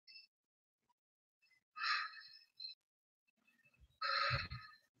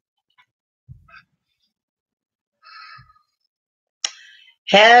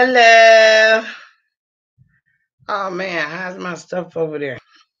Hello. Oh man, how's my stuff over there?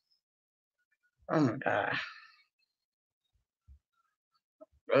 Oh my god.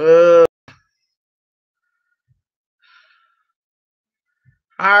 Uh,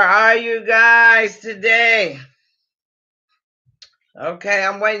 how are you guys today? Okay,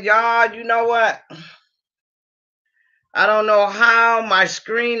 I'm waiting, y'all. You know what? I don't know how my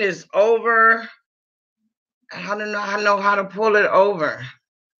screen is over. I don't know. I know how to pull it over.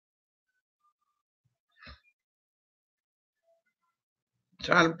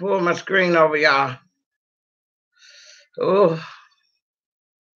 Trying to pull my screen over, y'all. Oh,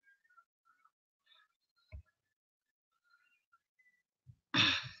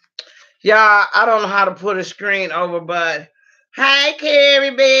 y'all. I don't know how to pull the screen over, but hi,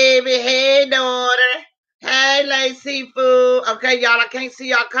 Carrie, baby. Hey, daughter. Hey, Lacey Food. Okay, y'all. I can't see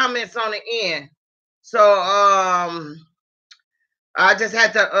y'all comments on the end. So I just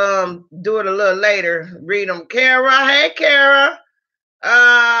had to do it a little later. Read them. Kara, hey Kara.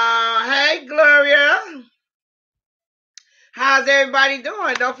 Hey Gloria. How's everybody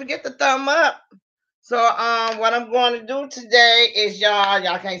doing? Don't forget to thumb up. So what I'm going to do today is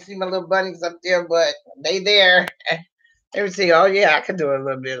y'all can't see my little bunnies up there, but they there. Let me see. Oh yeah, I can do it a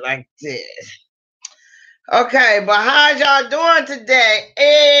little bit like this. Okay, but how's y'all doing today?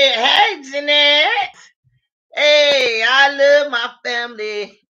 Hey Jeanette. Hey, I love my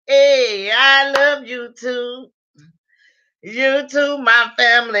family. Hey, I love you too. You too, my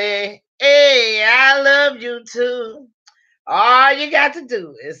family. Hey, I love you too. All you got to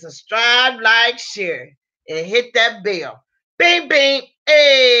do is subscribe, like, share, and hit that bell. Bing, bing.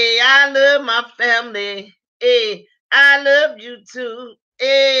 Hey, I love my family. Hey, I love you too.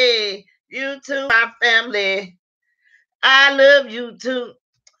 Hey, you too, my family. I love you too.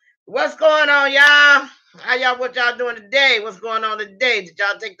 What's going on, y'all? How y'all? What y'all doing today? What's going on today? Did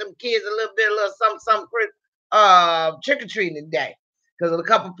y'all take them kids a little something, trick or treating today? Because a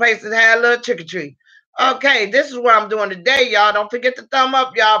couple places had a little trick or treat. Okay, this is what I'm doing today, y'all. Don't forget to thumb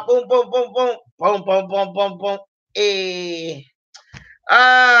up, y'all. Boom, boom, boom, boom, boom, boom, boom, boom, boom. Hey.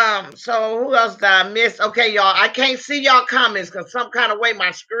 So who else did I miss? Okay, y'all. I can't see y'all comments because some kind of way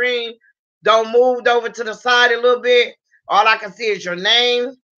my screen don't moved over to the side a little bit. All I can see is your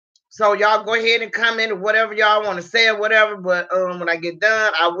name. So y'all go ahead and comment whatever y'all want to say or whatever. But when I get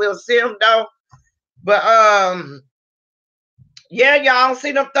done, I will see them though. But yeah, y'all don't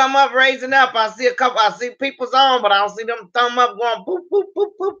see them thumb up raising up. I see a couple. I see people's on, but I don't see them thumb up going boop boop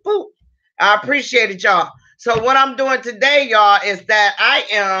boop boop boop. I appreciate it, y'all. So what I'm doing today, y'all, is that I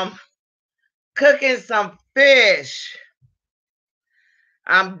am cooking some fish.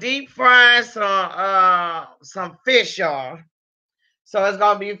 I'm deep frying some fish, y'all. So it's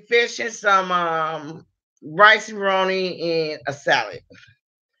gonna be fish and some rice and roni and a salad.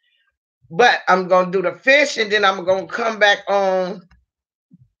 But I'm gonna do the fish and then I'm gonna come back on.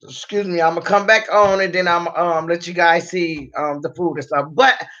 Excuse me, I'm gonna come back on and then I'm let you guys see the food and stuff.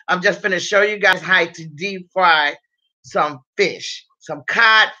 But I'm just gonna show you guys how to deep fry some fish, some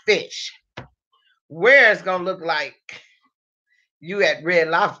cod fish. Where it's gonna look like you at Red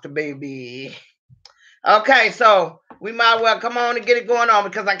Lobster, baby. Okay, so we might well come on and get it going on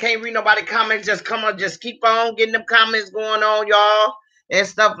because I can't read nobody comments. Just come on, just keep on getting them comments going on, y'all, and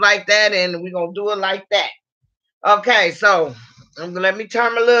stuff like that. And we're gonna do it like that. Okay, so let me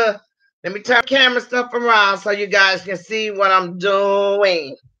turn camera stuff around so you guys can see what I'm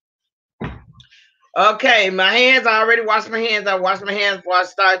doing. Okay, my hands, I already washed my hands. I washed my hands before I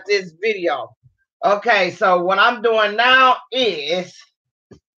start this video. Okay, so what I'm doing now is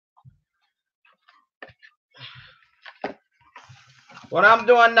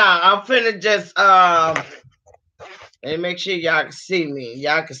I'm finna just and make sure y'all can see me.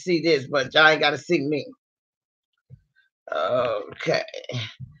 Y'all can see this, but y'all ain't gotta see me. Okay.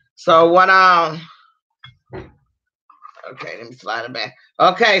 So what okay, let me slide it back.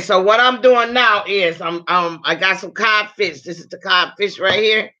 Okay, so what I'm doing now is I got some cod fish. This is the cod fish right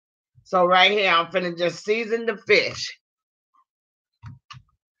here. So right here, I'm finna just season the fish.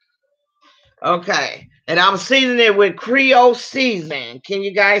 Okay. And I'm seasoning it with Creole seasoning. Can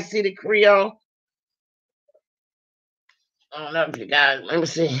you guys see the Creole? I don't know if you guys, let me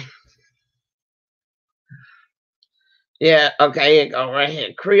see. Yeah, okay, here you go, right here.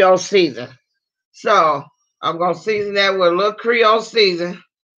 Creole season. So I'm gonna season that with a little Creole season.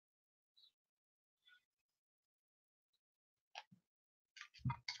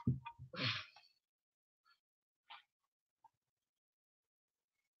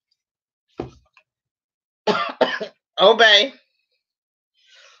 Obey.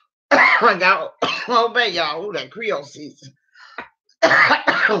 I got obey, y'all. Ooh, that Creole season.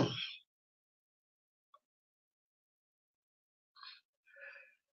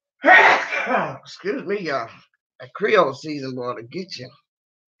 Excuse me, y'all. That Creole season boy to get you.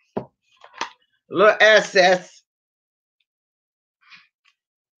 A little excess.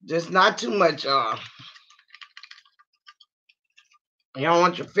 Just not too much, y'all. You don't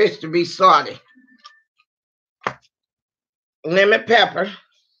want your fish to be salty. Lemon pepper.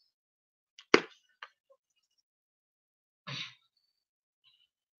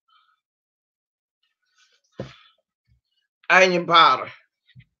 Onion powder.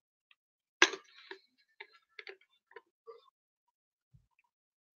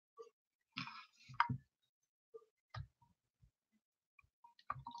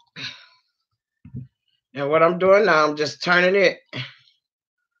 And what I'm doing now, I'm just turning it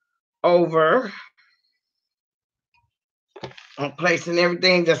over. I'm placing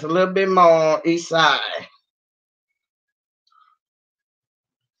everything just a little bit more on each side.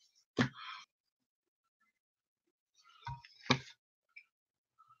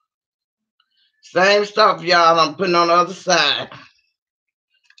 Same stuff, y'all, I'm putting on the other side.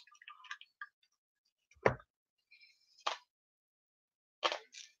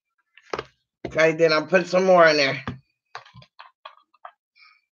 Okay, then I'm putting some more in there.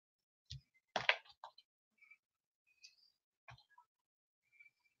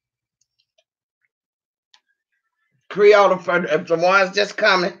 Creole for the ones just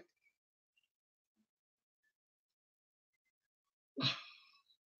coming.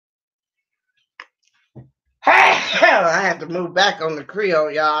 I have to move back on the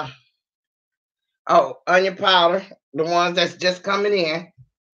Creole, y'all. Oh, onion powder, the ones that's just coming in.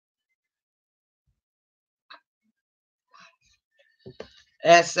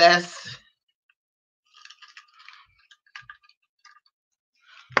 SS.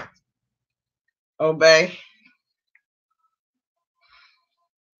 Obey.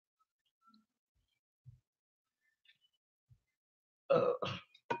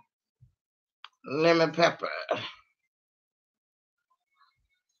 Lemon pepper.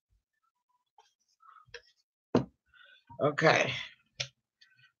 Okay.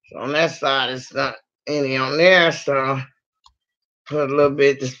 So on that side, it's not any on there, so put a little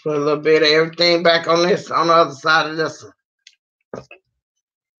bit, just put a little bit of everything back on this, on the other side of this one.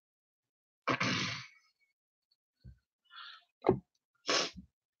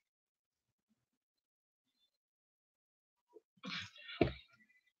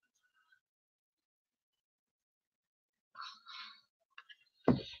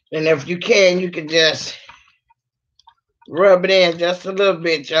 And if you can just rub it in just a little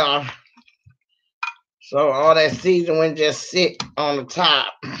bit, y'all. So all that seasoning just sit on the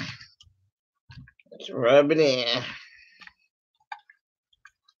top. Just rub it in.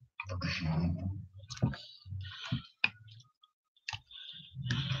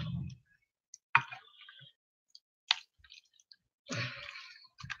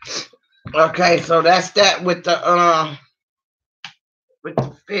 Okay, so that's that with the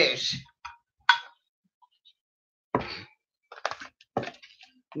fish.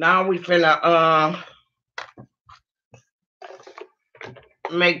 Now we finna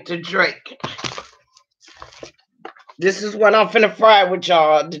make the drake. This is what I'm finna fry with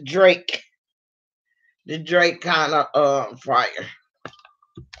y'all, the drake. The drake kind of fryer.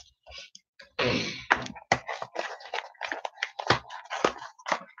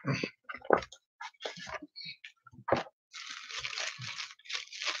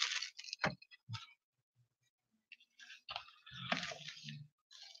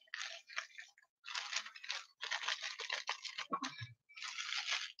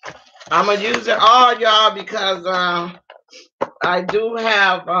 I'm gonna use it all, y'all, because I do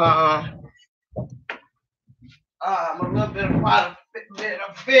have a little bit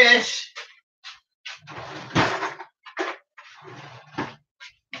of fish.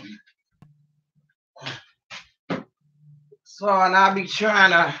 So, and I'll be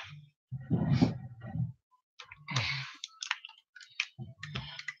trying to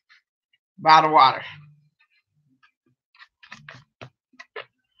bottle water.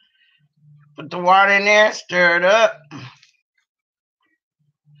 Put the water in there, stir it up.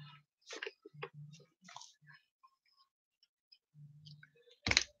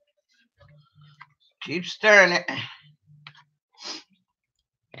 Keep stirring it.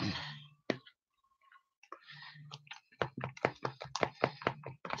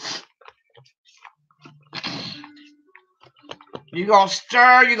 You're going to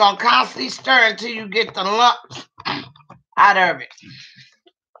stir. You're going to constantly stir until you get the lumps out of it.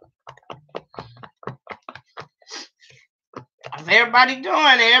 How's everybody doing?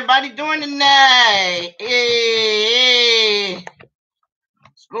 Everybody doing tonight? Hey.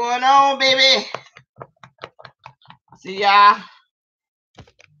 going on, baby? See y'all.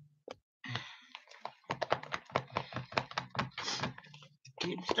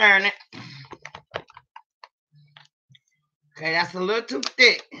 Keep stirring it. Okay, that's a little too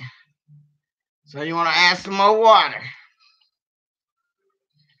thick. So you want to add some more water.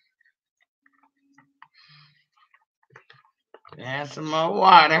 Add some more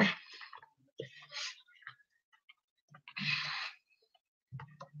water.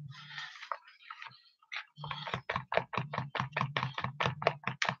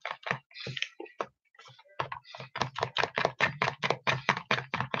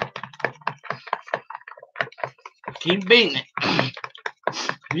 Keep beating it.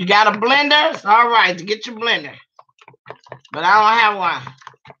 You got a blender? It's all right to get your blender. But I don't have one.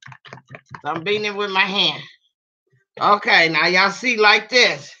 So I'm beating it with my hand. Okay, now y'all see like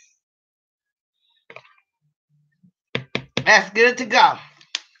this. That's good to go.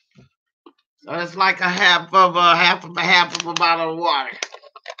 So it's like a half of a bottle of water.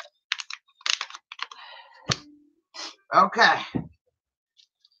 Okay.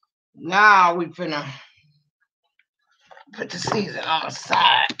 Now we finna put the season on the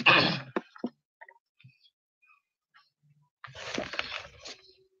side.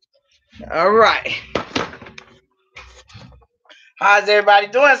 All right. How's everybody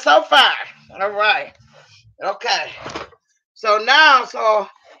doing so far? All right. Okay. So now,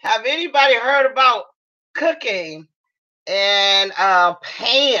 have anybody heard about cooking in a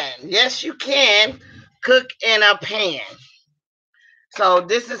pan? Yes, you can cook in a pan. So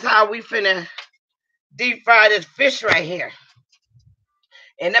this is how we finna deep fry this fish right here.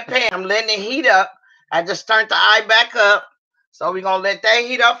 In the pan, I'm letting it heat up. I just turned the eye back up. So we're gonna let that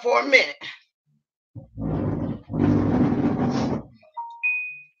heat up for a minute.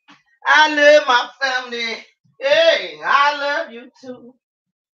 I love my family. Hey, I love you too.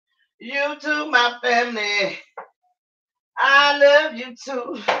 You too, my family. I love you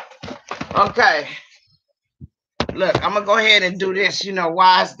too. Okay. Look, I'm going to go ahead and do this. You know,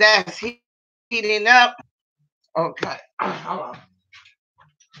 while that's heating up. Okay. Hold on.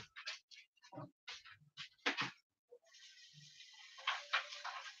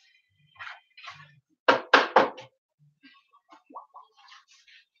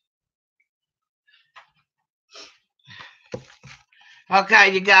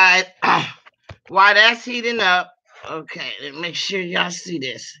 Okay, you guys. While that's heating up. Okay, let's make sure y'all see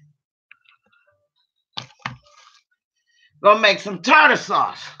this. Gonna make some tartar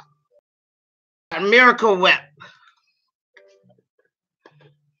sauce. A Miracle Whip.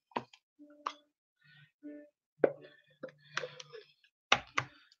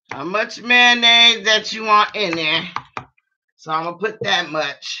 How much mayonnaise that you want in there. So I'm gonna put that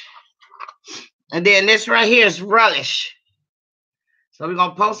much. And then this right here is relish. So we're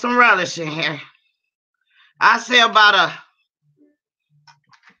gonna put some relish in here. I say about a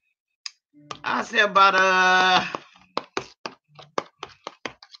half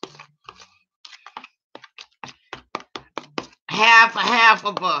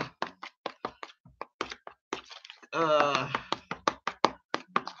of a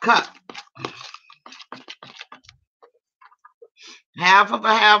cup. Half of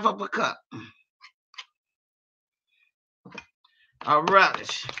a cup of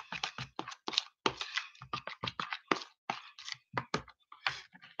relish.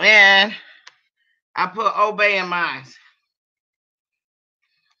 And I put obey in mine.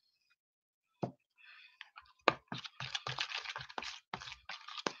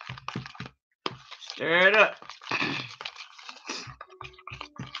 Stir it up.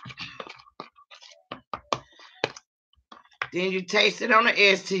 Then you taste it on the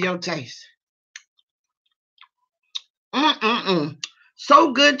edge to your taste.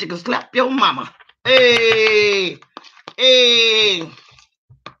 So good you can slap your mama. Hey. Hey.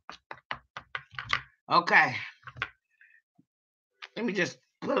 Okay. Let me just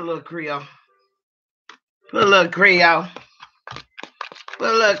put a little Creole. Put a little Creole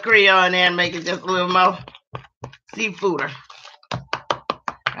in there and make it just a little more seafooder.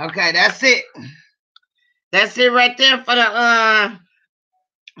 Okay, that's it. That's it right there for the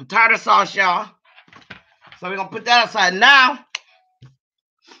tartar sauce, y'all. So we're gonna put that aside now.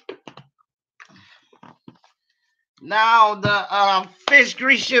 Now the fish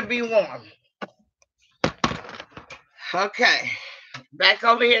grease should be warm. Okay, back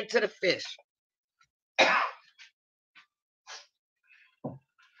over here to the fish.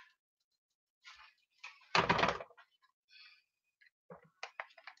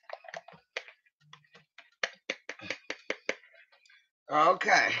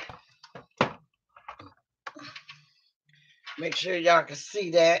 Okay. Make sure y'all can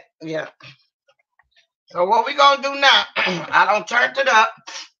see that. Yeah. So what we gonna do now? I don't turn it up.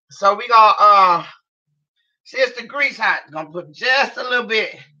 So we gonna since the grease hot, gonna put just a little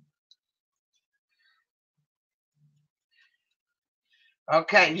bit.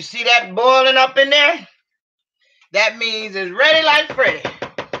 Okay, you see that boiling up in there? That means it's ready like Freddy.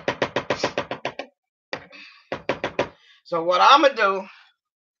 So what I'm gonna do,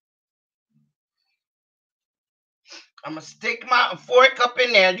 I'm gonna stick my fork up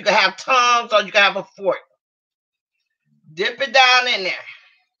in there. You can have tongs or you can have a fork. Dip it down in there.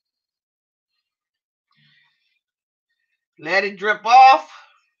 Let it drip off.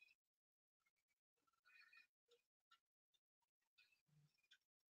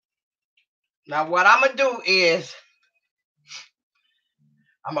 Now what I'm gonna do is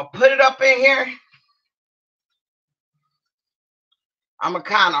I'm gonna put it up in here. I'm gonna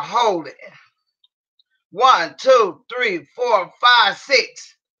kind of hold it. 1, 2, 3, 4, 5,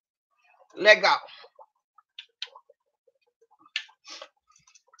 6. Let go.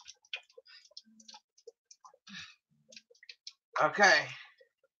 Okay.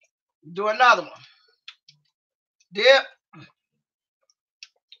 Do another one. Dip.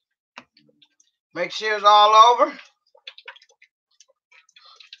 Make sure it's all over.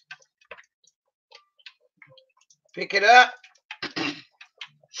 Pick it up.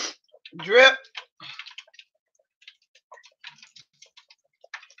 Drip.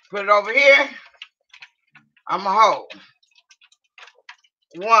 Put it over here. I'm going to hold.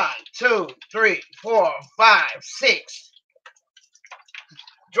 1, 2, 3, 4, 5, 6.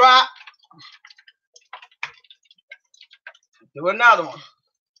 Drop. Do another one.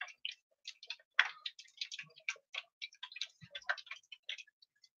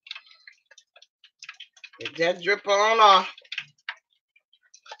 Get that drip on off.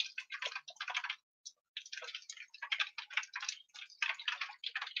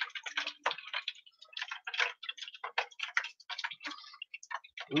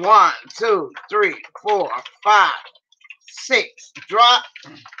 One, 2, 3, 4, 5, 6. Drop.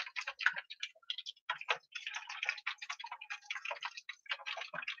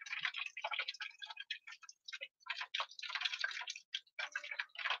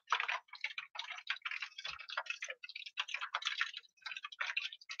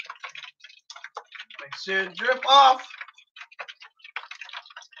 Make sure it drip off.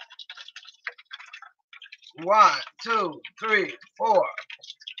 1, 2, 3, 4,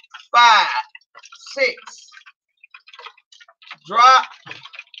 5, 6. Drop.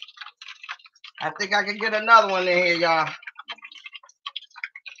 I think I can get another one in here, y'all.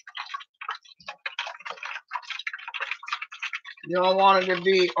 You don't want it to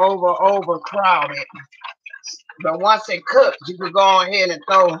be overcrowded. But once it cooks, you can go ahead and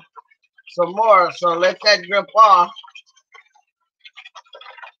throw some more. So let that drip off.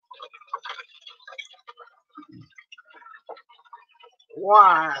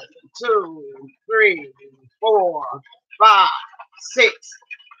 One, 2, 3, 4, 5, 6.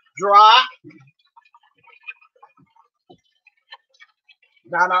 Drop.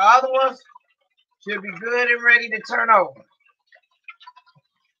 Now the other ones should be good and ready to turn over.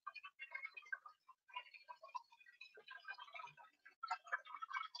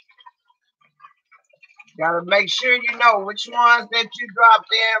 Gotta make sure you know which ones that you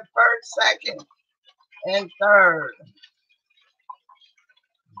dropped in first, second, and third.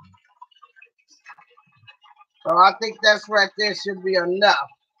 So I think that's right there should be enough.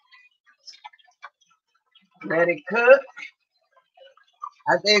 Let it cook.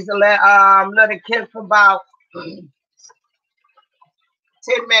 I think so let it cook for about 10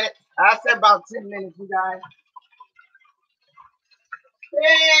 minutes. I said about 10 minutes, you guys.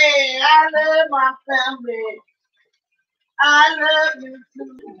 Hey, I love my family. I love you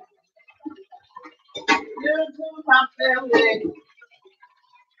too. You too, my family.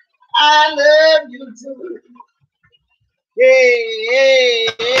 I love you too. Hey, hey,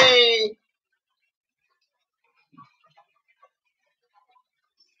 hey.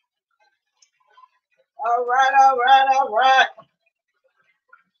 All right, all right, all right.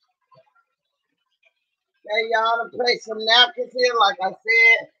 Hey, y'all, to play some napkins here. Like I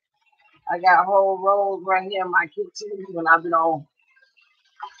said, I got whole rolls right here in my kitchen when I've been on,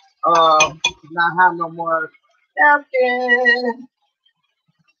 not have no more napkins.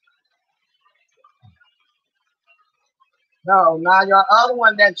 No, now your other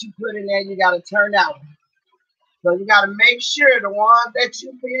one that you put in there, you got to turn out. So you got to make sure the ones that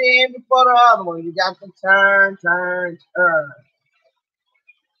you put in before the other one, you got to turn, turn, turn.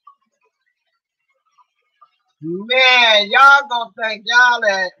 Man, y'all gonna think y'all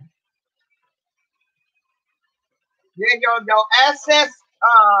that Then your excess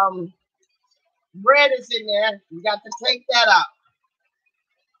bread is in there. You got to take that out.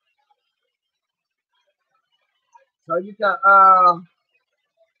 So you can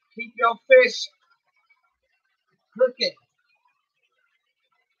keep your fish cooking.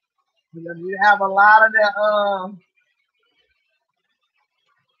 Because you have a lot of the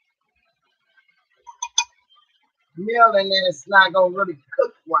meal in there, it's not gonna really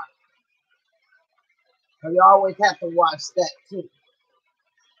cook right. So you always have to watch that too.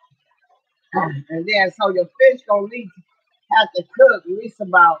 And then so your fish gonna at least have to cook at least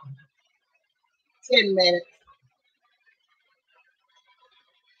about 10 minutes.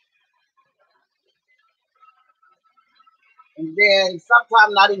 And then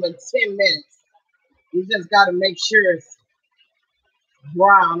sometimes not even 10 minutes. You just gotta make sure it's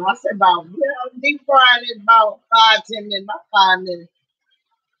brown. I said about deep frying is about 5-10 minutes, about 5 minutes.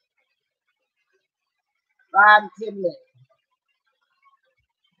 5 to 10 minutes.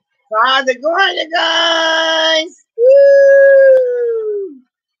 So how's it going, you guys? Woo!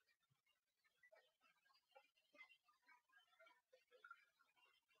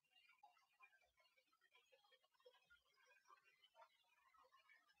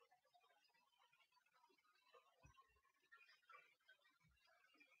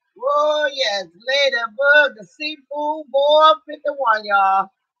 Oh yes, Ladybug, the seafood boy 51, y'all.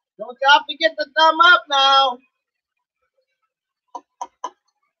 Don't y'all forget to thumb up now.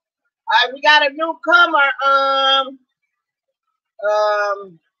 All right, we got a newcomer.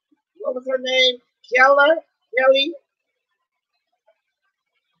 What was her name? Kelly.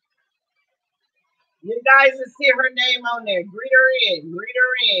 You guys will see her name on there. Greet her in. Greet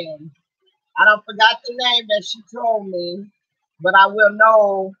her in. I don't forgot the name that she told me, but I will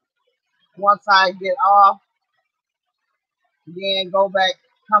know once I get off. Then come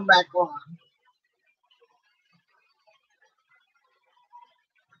back on.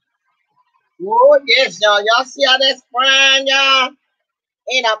 Oh yes, y'all. Y'all see how that's frying, y'all?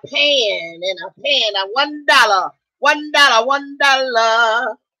 In a pan, $1, $1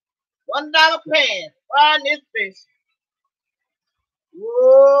 pan. Frying this fish.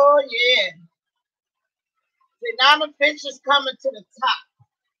 Oh yeah. See, now the fish is coming to the top.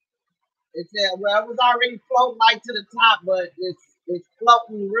 It's well, it was already floating like to the top, but it's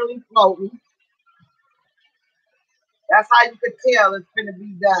floating, really floating. That's how you could tell it's gonna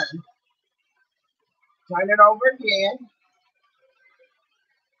be done. Turn it over again.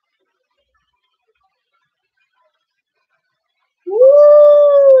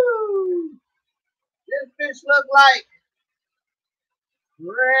 Woo! This fish look like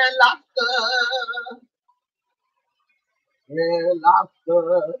red lobster. Red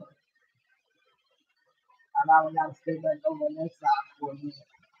lobster. And now we gotta stay back over on this side for a minute.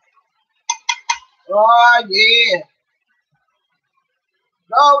 Oh yeah.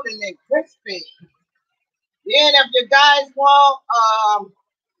 Golden and crispy. Then if you guys want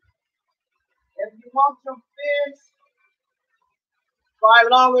if you want some fish fry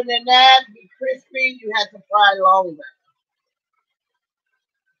longer than that, be crispy, you have to fry longer.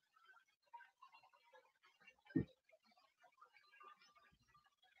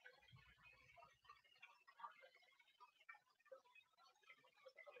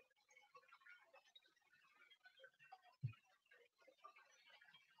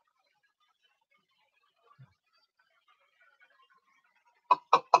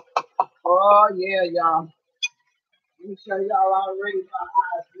 Oh yeah, y'all. Let me show y'all already how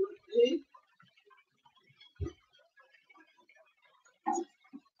I do it.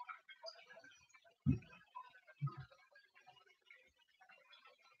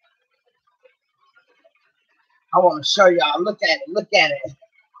 I want to show y'all. Look at it. Look at it.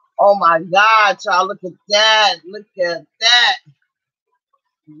 Oh my God, y'all. Look at that. Look at that.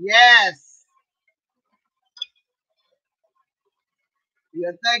 Yes. You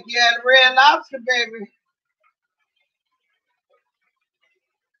think you had a red lobster, baby?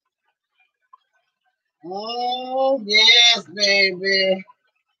 Oh, yes, baby.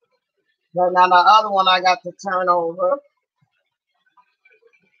 So now the other one I got to turn over.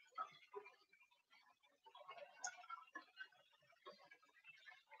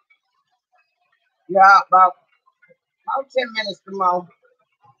 Yeah, about 10 minutes to more.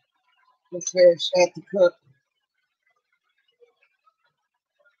 The fish had to cook.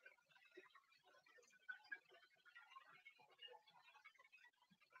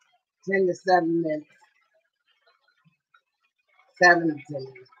 10 to 7 minutes. 7 to 10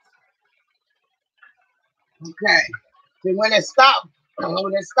 minutes. Okay. So when it stops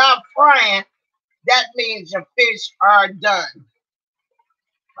frying, that means your fish are done.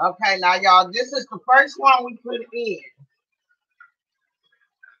 Okay, now y'all, this is the first one we put in.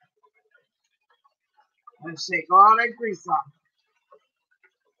 Let's shake all that grease off.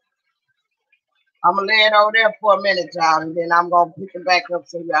 I'm gonna lay it over there for a minute, y'all, and then I'm gonna pick it back up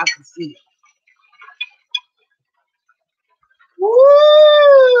so y'all can see it.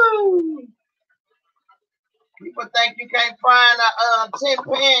 Woo! People think you can't find a tin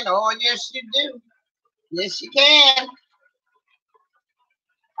pan. Oh, yes, you do. Yes, you can.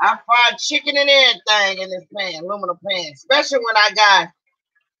 I fried chicken and everything in this pan, aluminum pan, especially when I got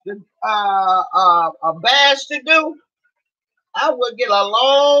a bash to do. I would get a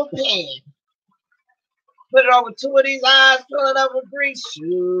long pan, put it over two of these eyes, fill it up with grease.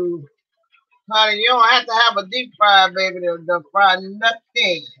 Shoot. Honey, you don't have to have a deep fry, baby, to fry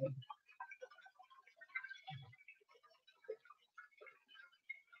nothing.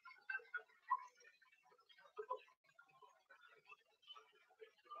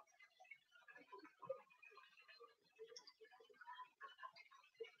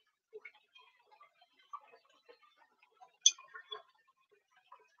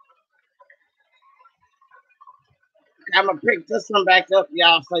 I'm going to pick this one back up,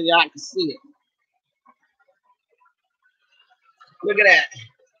 y'all, so y'all can see it. Look at that.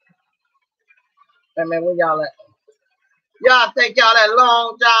 I mean, where y'all at? Y'all think y'all that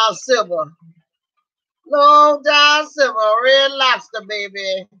Long John Silver. Long John Silver, red lobster,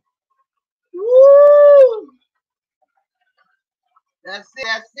 baby. Woo! That's it,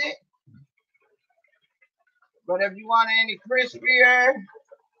 that's it. But if you want it any crispier,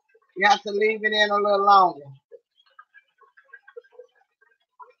 you have to leave it in a little longer.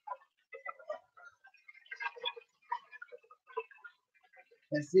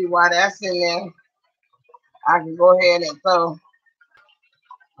 And see why that's in there. I can go ahead and throw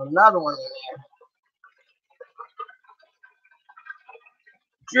another one in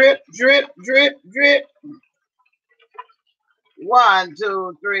there. Drip, drip, drip, drip. 1,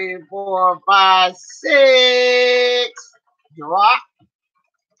 2, 3, 4, 5, 6. Drop.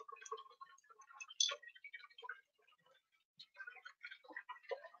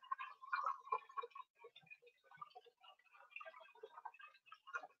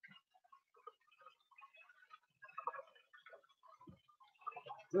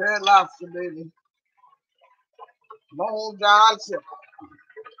 Red lobster, baby. Long John Silver.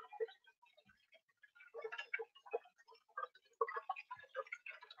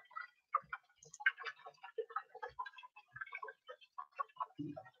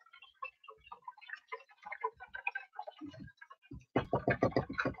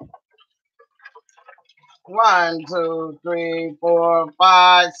 One, 2, 3, 4,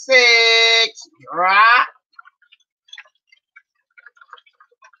 5, 6. Drop.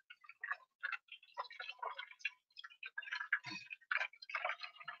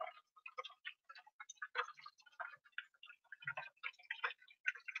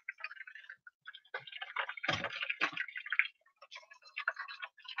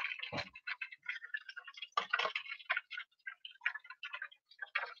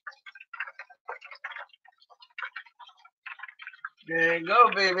 There you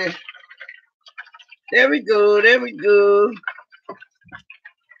go, baby. There we go. There we go.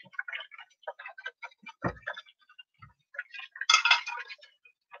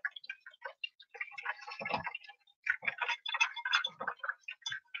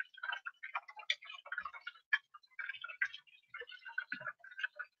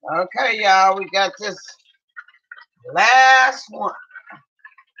 Okay, y'all, we got this last one.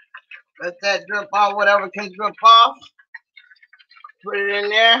 Let that drip off, whatever can drip off. Put it in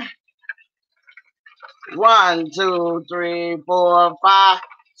there. 1, 2, 3, 4, 5,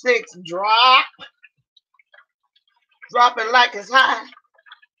 6. Drop. Drop it like it's hot.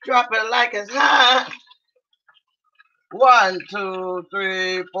 Drop it like it's hot. 1, 2,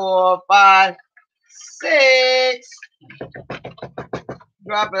 3, 4, 5, 6.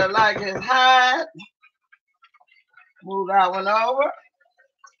 Drop it like it's hot. Move that one over.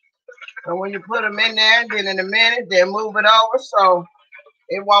 And when you put them in there, then in a minute, then move it over so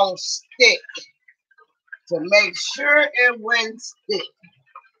it won't stick. To make sure it won't stick.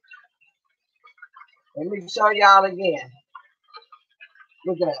 Let me show y'all again.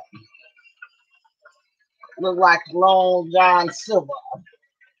 Look at that. Look like Long John Silver.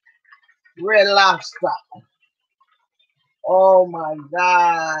 Red lobster. Oh my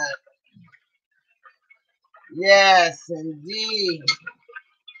God. Yes, indeed.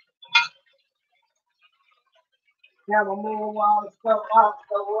 Never move all the stuff off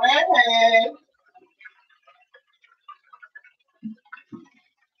the way.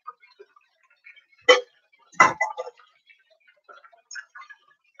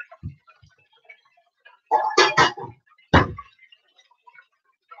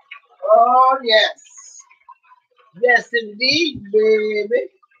 yes. Yes, indeed, baby.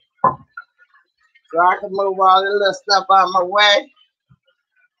 So I can move all the little stuff out of my way.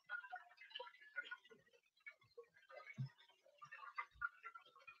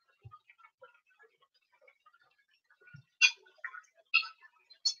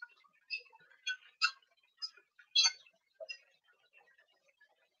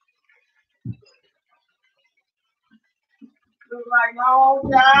 Look like my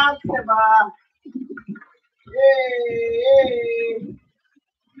old job, Hey.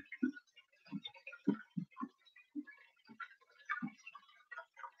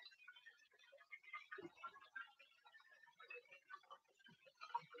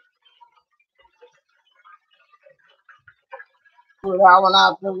 Put that one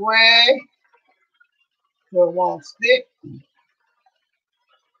out the way so it won't stick.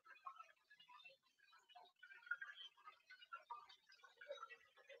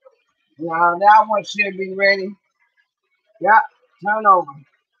 Now that one should be ready. Yep, turn over.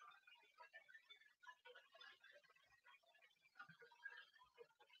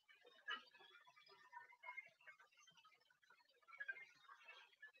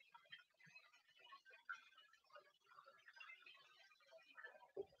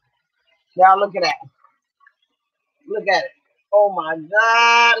 Now look at that. Look at it. Oh my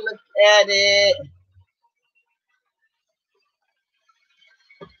God, look at it.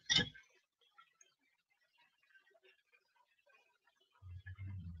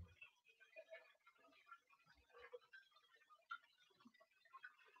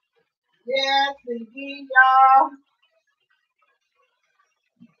 Yes, indeed, y'all.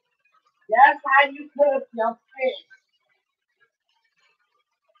 That's how you cook your fish.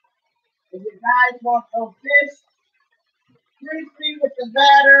 If you guys want some fish crispy with the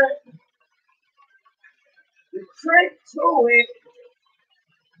batter, the trick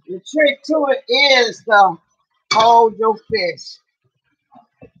to it is to hold your fish.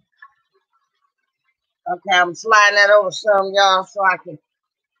 Okay, I'm sliding that over some, y'all, so I can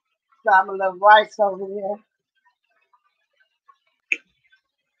stop my little rice over here.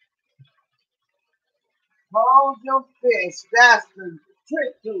 Hold your fish. That's the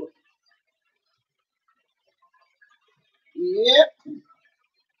trick to it. Yep.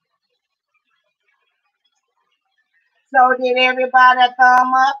 So did everybody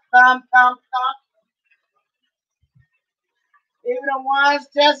thumb up? Thumb, thumb, thumb. Even the ones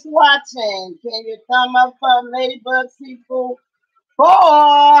just watching, can you thumb up for Ladybug Seafood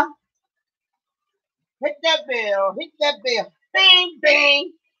 4? Hit that bell. Hit that bell. Bing,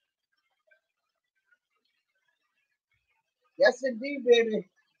 bing. Yes, indeed, baby.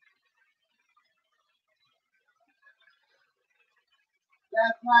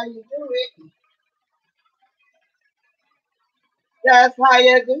 That's how you do it. That's how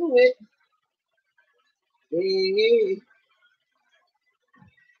you do it. Hey,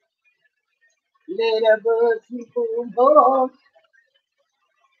 Ladybug Seafood 4.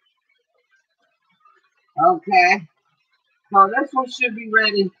 Okay. So this one should be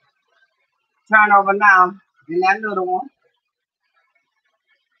ready. Turn over now. And that little one.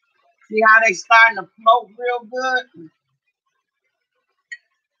 See how they starting to float real good?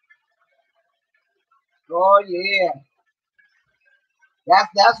 Oh yeah.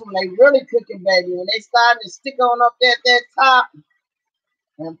 That's when they really cooking, baby. When they starting to stick on up there at that top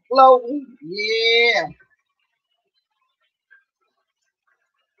and floating. Yeah.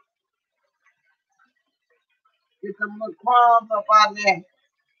 Get some little crumbs up out there.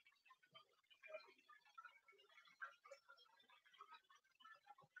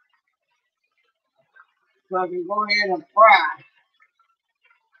 So I can go ahead and fry.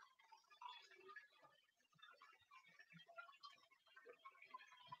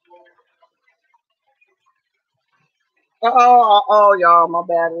 Oh, y'all, my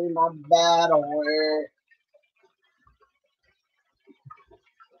battery, my battery.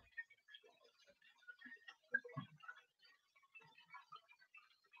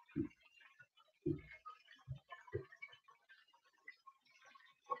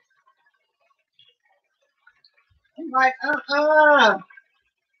 I'm like,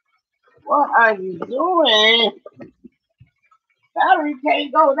 what are you doing? Battery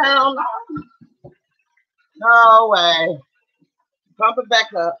can't go down. No way. Pump it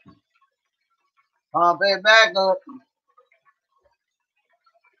back up. Pump it back up.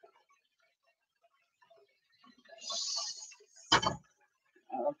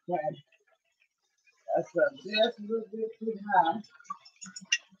 Okay. That's just a little bit too high.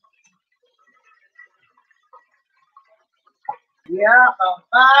 Yeah, about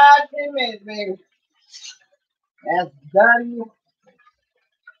 5 10 minutes, baby. That's done.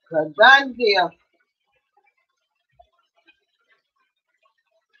 A done deal.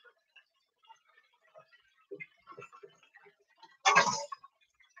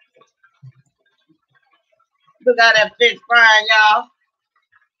 Look at that fish frying, y'all.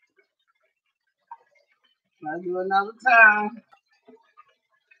 I'll do another time.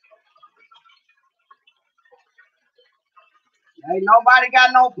 Ain't nobody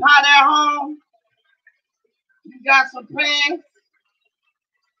got no pot at home. You got some pans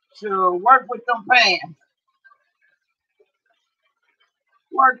to work with them pans.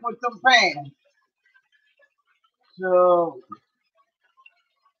 Work with them pans. So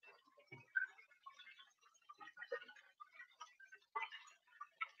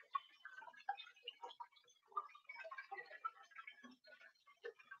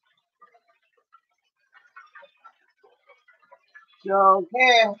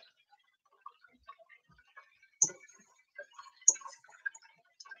okay.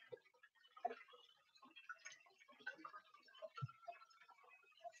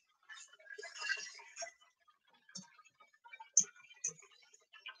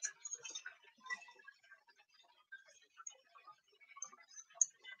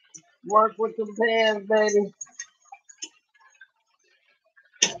 Work with them pans, baby.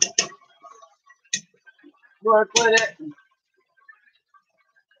 Work with it.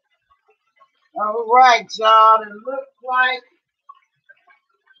 All right, y'all. It looks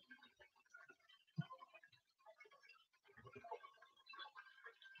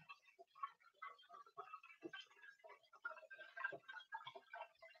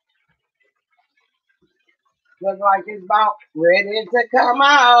like it's about ready to come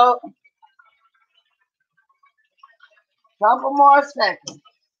out. Couple more seconds.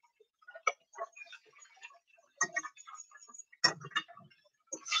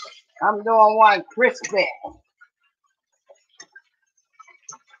 I'm doing one crispy.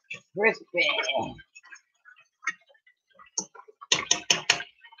 Crispy.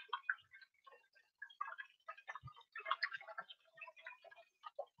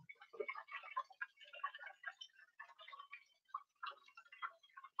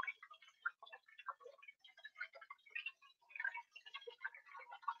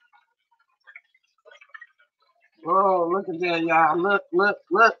 Oh, look at that, y'all. Look, look,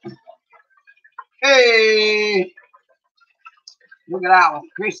 look. Hey. Look at that one.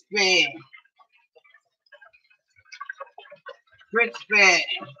 Crispy. Crispy.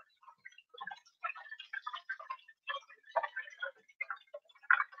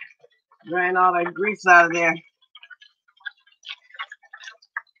 Drain all that grease out of there.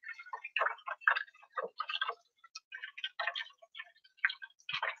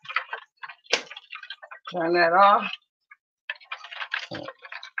 Turn that off.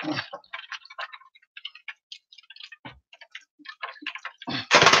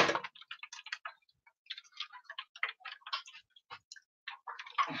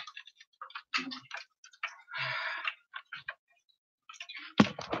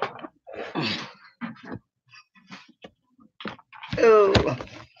 Ooh.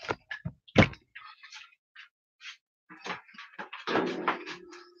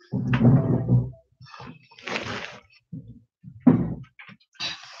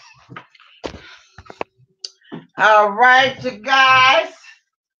 All right, you guys.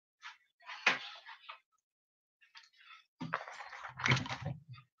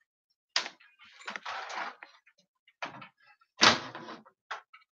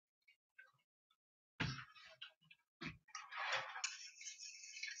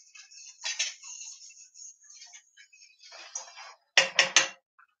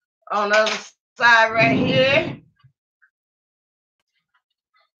 On the other side right here.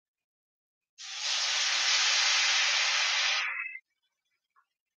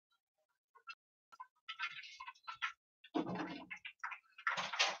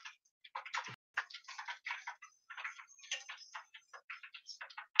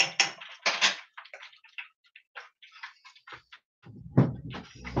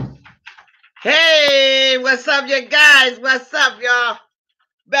 Hey, what's up, you guys? What's up, y'all?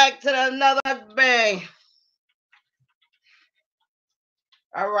 Back to another bang.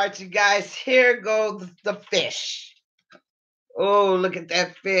 All right, you guys, here goes the fish. Oh, look at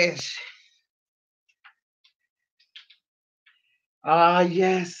that fish. Ah,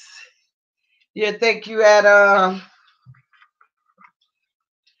 yes. You think you had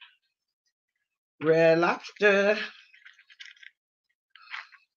red lobster.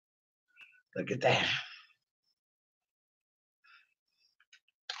 Look at that.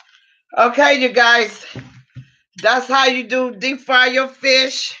 Okay, you guys. That's how you do deep fry your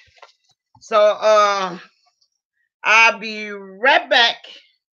fish. So I'll be right back.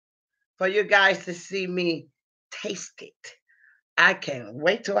 for you guys to see me taste it. I can't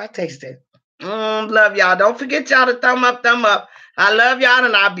wait till I taste it. Love y'all. Don't forget y'all to thumb up, thumb up. I love y'all,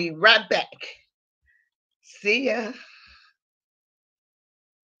 and I'll be right back. See ya.